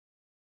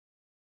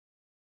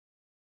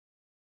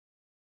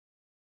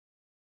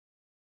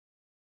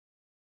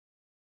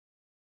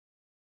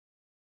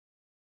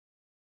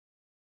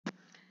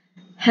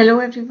Hello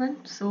everyone.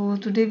 So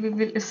today we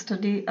will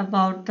study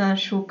about the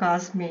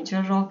Ashoka's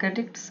major rock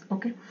edicts.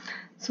 Okay,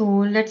 so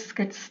let's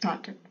get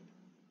started.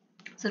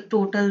 So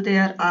total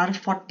there are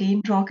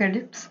 14 rock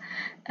edicts,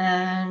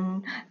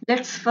 and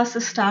let's first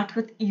start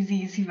with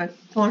easy one,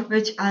 for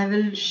which I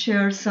will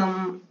share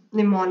some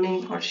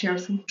mnemonic or share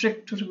some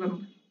trick to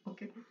remember.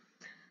 Okay.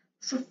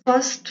 So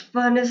first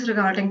one is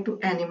regarding to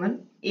animal.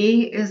 A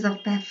is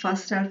the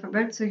first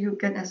alphabet, so you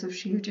can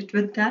associate it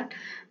with that.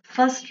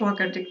 First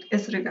rock edict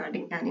is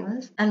regarding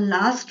animals, and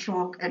last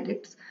rock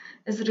edicts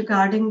is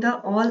regarding the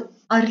all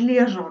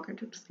earlier rock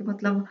edicts. कि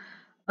मतलब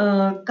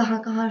कहाँ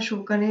कहाँ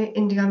अशोका ने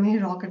India में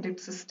rock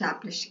addicts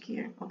establish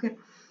किए. Okay,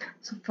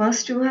 so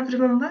first you have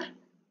remember,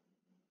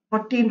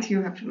 14th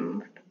you have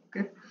remembered.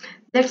 Okay,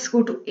 let's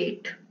go to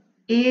 8.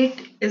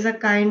 8 is a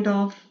kind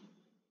of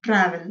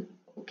travel.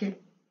 Okay,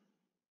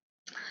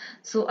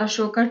 so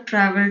Ashoka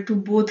traveled to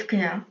Bodh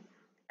Gaya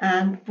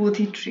and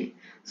Bodhi tree.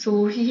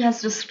 So he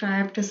has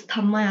described his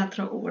Dhamma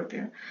Yatra over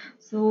there.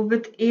 So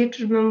with 8,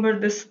 remember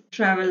this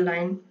travel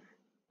line.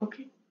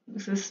 Okay,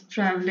 this is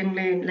traveling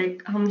lane.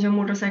 Like हम जब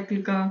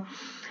motorcycle का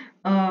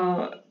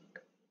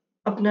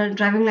अपना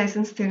driving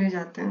licence देने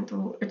जाते हैं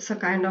तो it's a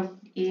kind of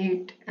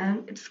 8,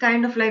 and it's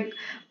kind of like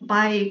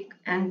bike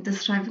and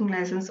this driving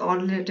license all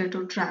related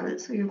to travel,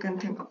 so you can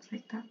think of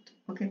like that.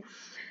 Okay,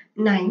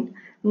 9.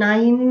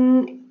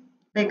 9,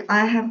 like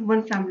I have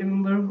one family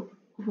member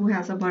who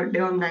has a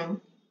birthday on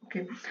 9.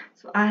 Okay,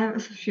 so I have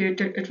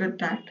associated it with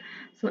that.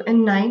 So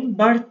in 9,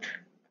 birth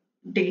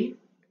day,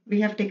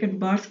 we have taken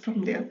birth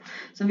from there,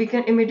 so we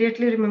can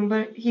immediately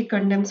remember he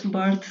condemns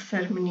birth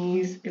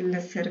ceremonies,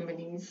 illness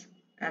ceremonies,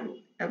 and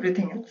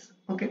everything else.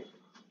 Okay,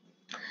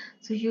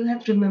 so you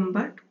have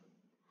remembered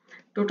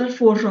total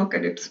 4 rock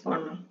edits for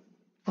now.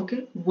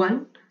 Okay,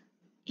 1,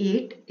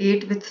 8,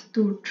 8 with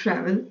to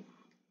travel.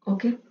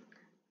 Okay,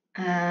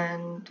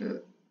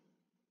 and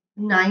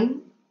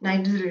 9,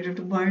 9 is related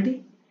to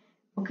birdie.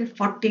 Okay,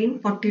 14,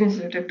 14 is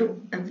related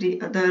to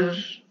every other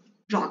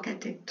rock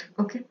edict.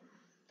 Okay,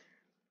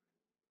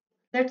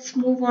 let's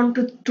move on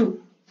to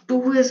 2.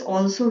 2 is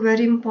also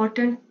very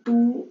important.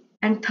 2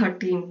 and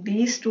 13,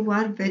 these two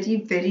are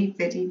very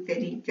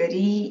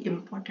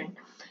important.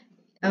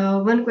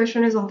 One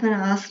question is often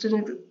asked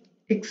in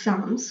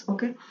exams.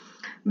 Okay,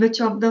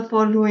 which of the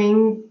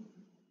following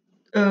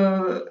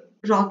uh,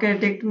 rock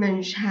edict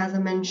has a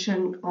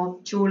mention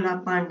of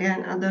Chola, Pandya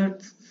and other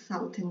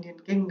South Indian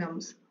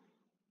kingdoms?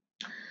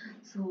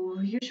 So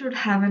you should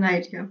have an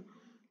idea.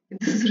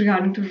 This is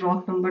regarding to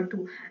rock number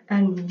 2.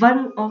 And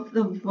one of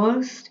the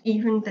worst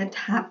event that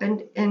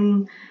happened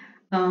in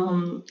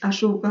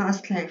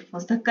Ashoka's life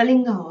was the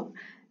Kalinga War.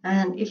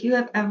 And if you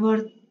have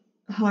ever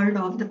heard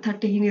of the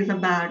 13 is a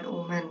bad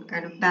omen,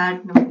 kind of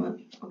bad number.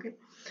 Okay,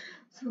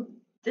 so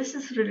this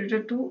is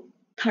related to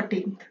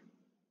 13th.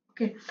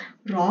 Okay,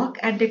 rock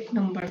addict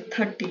number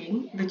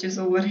 13, which is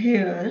over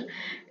here,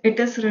 it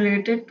is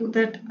related to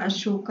that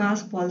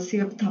Ashoka's policy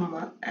of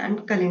Dhamma and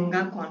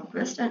Kalinga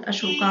conquest and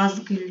Ashoka's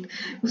guilt.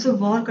 उसे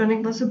war करने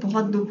के बाद उसे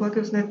बहुत दुख हुआ कि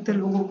उसने इतने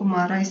लोगों को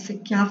मारा, इससे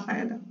क्या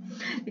फायदा.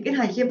 लेकिन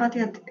हाँ, ये बात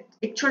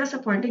एक छोटा सा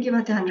पॉइंट है कि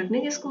बात ध्यान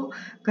रखने की इसको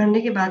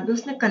करने के बाद भी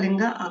उसने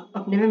कलिंगा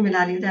अपने में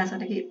मिला लिया था. ऐसा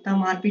नहीं कि इतना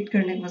मारपीट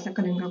करने के बाद उसने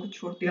कलिंगा को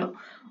छोड़ दिया,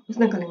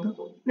 उसने कलिंगा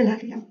को मिला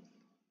लिया.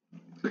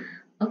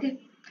 Okay,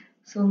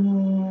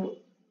 so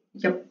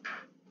yep,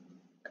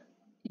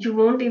 you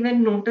won't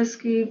even notice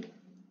कि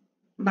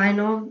by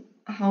now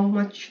how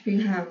much we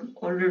have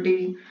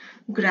already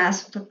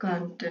grasped the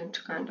content,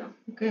 kind of.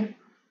 Okay,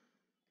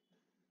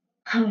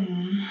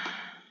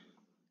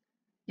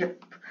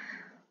 yep.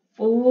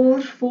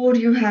 4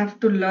 you have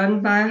to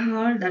learn by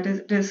heart, that is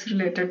it is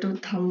related to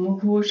Dhamma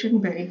Ghosh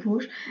and Beri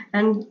Ghosh,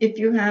 and if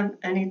you have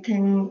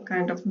anything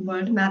kind of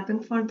word mapping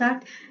for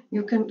that,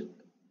 you can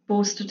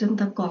post it in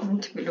the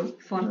comment below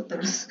for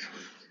others.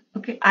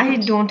 Okay, I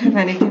don't have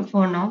anything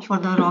for now for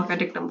the rock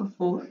addict number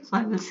 4, so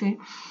I will say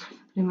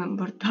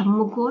remember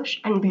Dhamma Ghosh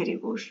and Bheri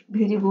Ghosh.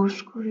 Bheri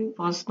Ghosh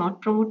was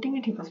not promoting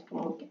it, he was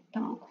promoting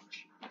Dhamma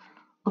Ghosh.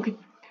 Okay,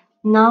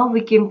 now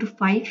we came to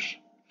 5.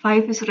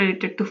 5 is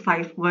related to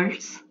 5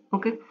 words.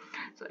 Okay,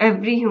 so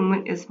every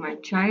human is my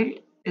child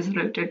is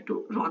related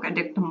to rock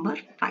addict number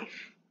 5.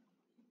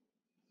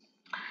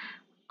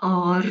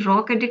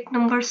 Rock edict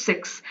number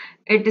 6,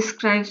 it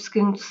describes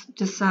king's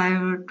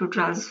desire to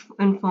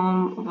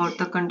inform about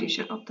the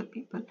condition of the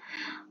people.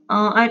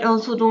 I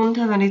also don't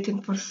have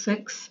anything for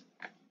 6.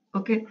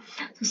 Okay,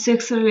 so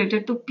 6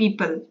 related to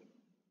people.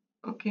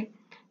 Okay,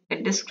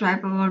 it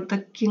describe about the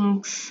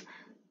king's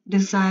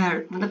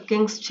desire, मतलब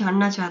kings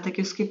जानना चाहता है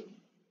कि उसकी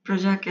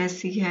प्रजा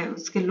कैसी है,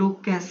 उसके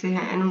लोग कैसे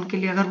हैं, and उनके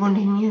लिए अगर वो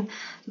नहीं है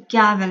तो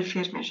क्या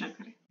welfare measure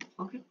करे.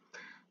 Okay,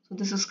 so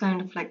this is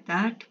kind of like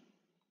that.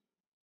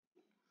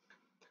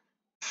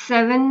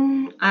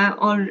 7,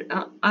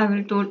 I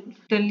will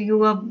tell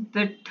you a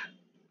bit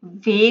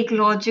vague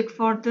logic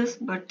for this,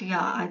 but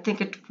yeah, I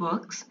think it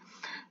works.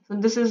 So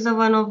this is the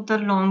one of the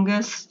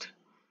longest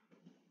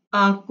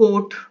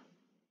quote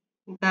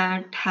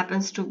that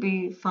happens to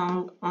be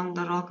found on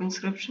the rock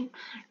inscription.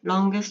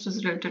 Longest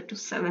is related to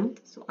 7th,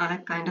 so I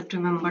kind of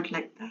remembered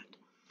like that.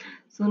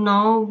 So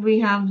now we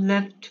have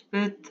left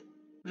with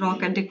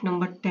rock addict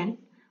number 10.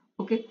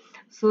 Okay,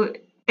 so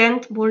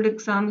 10th board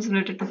exam is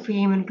related to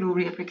fame and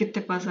glory. आप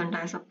कितने percent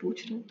आए सब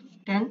पूछ रहे हैं तो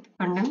 10th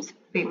condemns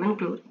fame and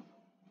glory.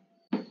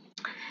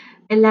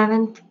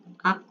 11th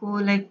आपको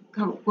like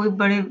हम कोई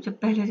बड़े जब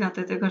पहले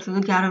जाते थे घर से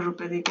तो 11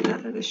 रुपए दे के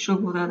जाते थे,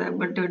 शुभ होता था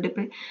बर्थडे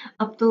पे.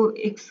 अब तो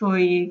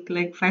 101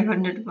 लाइक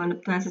 501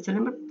 अब तो ऐसे चले,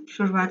 बट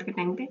शुरुआत के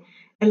टाइम पे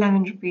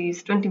 11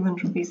 रुपीज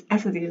 21 रुपीज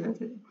ऐसे दिए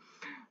जाते थे.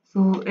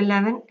 So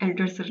 11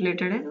 elders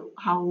related है,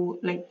 how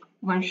like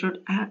one should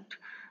act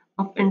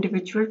of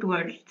individual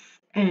towards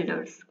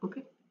elders.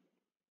 Okay,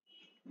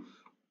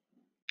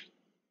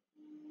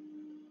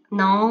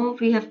 now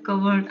we have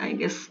covered I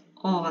guess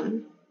all.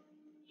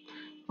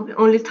 Okay,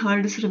 only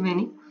third is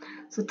remaining.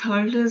 So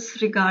third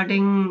is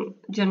regarding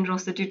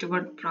generosity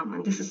toward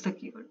Brahman. This is the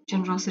keyword,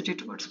 generosity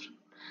towards Brahman.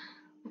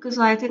 Okay,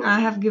 so I think I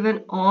have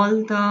given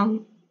all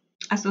the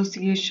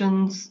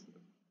associations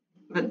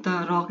with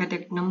the rock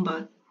addict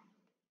number.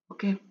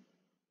 Okay,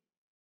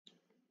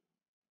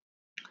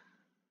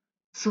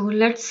 so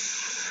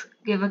let's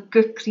give a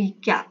quick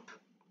recap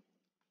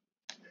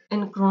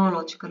in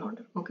chronological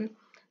order. Okay,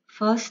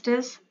 first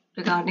is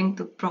regarding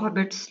to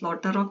prohibit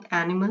slaughter of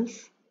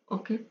animals.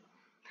 Okay,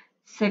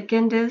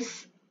 second is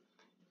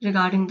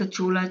regarding the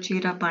Chola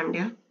Chera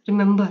Pandya.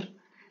 Remember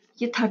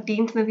ये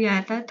 13th में भी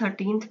आया था.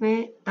 13th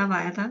में तब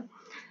आया था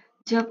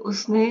जब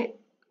उसने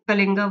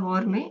कलिंगा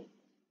वॉर में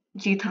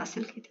जीत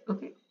हासिल की थी.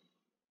 ओके,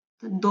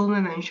 तो दो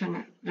में मेंशन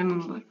है.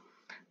 Remember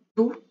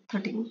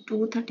 213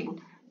 213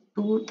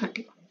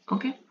 213.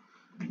 Okay,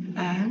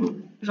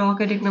 and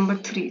rock addict number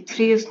 3.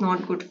 3 is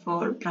not good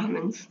for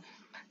Brahmins.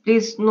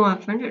 Please no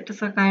offense, it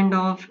is a kind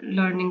of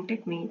learning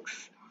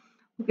techniques.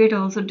 Okay, it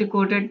also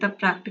decoded the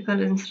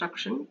practical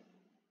instruction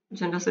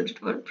generosity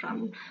toward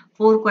Brahmin.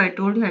 4 को I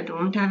told you I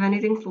don't have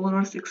anything 4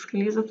 or 6 के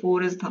लिए, so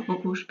 4 is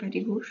Dhamma Ghosh,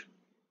 Peri Ghosh.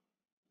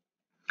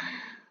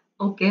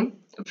 Okay,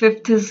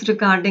 5th is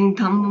regarding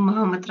Dhamma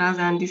Mahamantras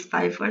and these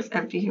 5 words,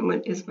 every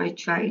human is my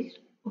child.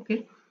 Okay,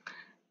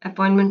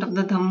 appointment of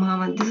the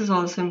Dhamma, this is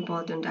also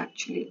important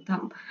actually.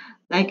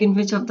 Like in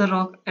which of the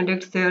rock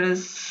addicts there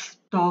is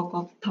talk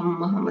of Dhamma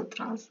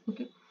Mahamantras.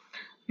 Okay,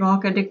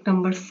 rock addict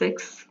number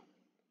 6,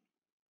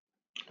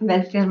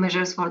 welfare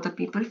measures for the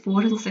people.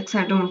 4 and 6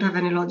 I don't have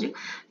any logic.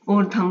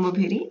 4 Dhamma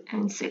Bhiri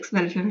and 6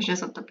 welfare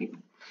measures of the people.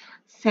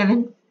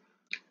 7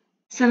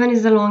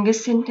 is the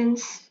longest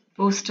sentence,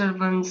 foster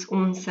one's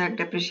own sect,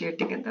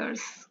 appreciating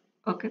others.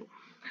 Okay,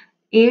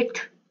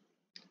 8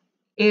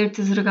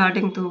 is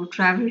regarding to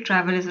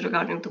travel is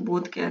regarding to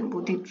Bodhgya and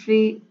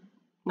Bodhi.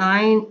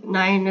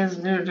 9 is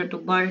related to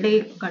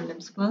birthday,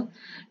 condemns birth.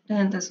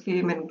 10th is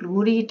fame and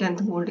glory,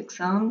 10th board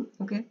exam.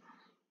 Okay,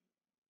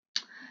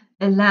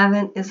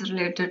 11 is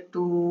related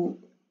to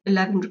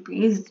 11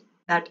 rupees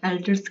that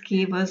elders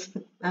gave us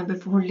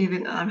before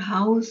leaving our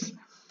house,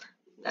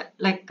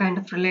 like kind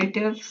of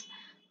relatives.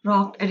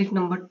 Rock edit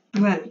number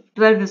 12.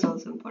 12 is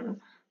also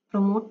important.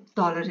 Promote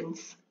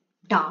tolerance.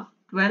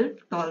 12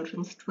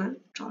 tolerance. 12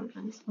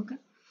 tolerance. Okay.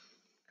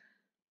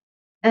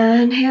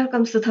 And here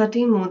comes the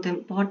 13th most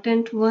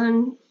important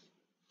one.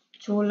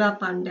 Chola,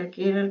 Pandya,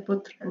 Keral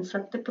Putra and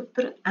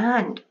Satyaputra,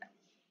 and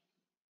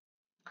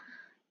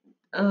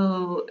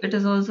it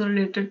is also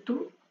related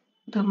to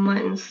Dhamma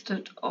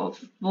instead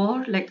of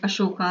war, like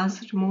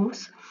Ashoka's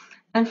remorse,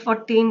 and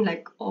 14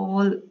 like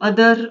all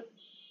other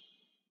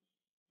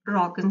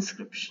rock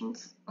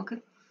inscriptions. Okay,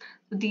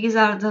 so these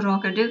are the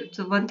rock edicts.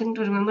 So one thing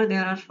to remember,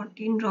 there are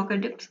 14 rock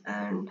edicts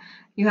and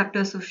you have to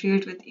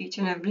associate with each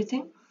and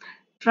everything.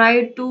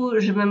 Try to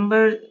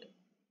remember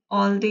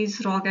all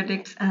these rock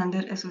edicts and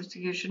their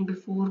association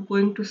before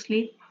going to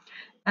sleep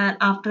and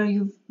after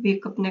you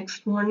wake up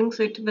next morning,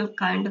 so it will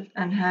kind of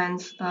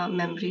enhance the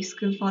memory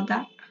skill for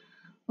that.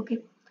 Okay,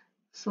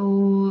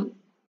 so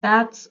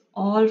that's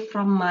all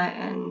from my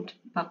end.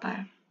 Bye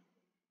bye.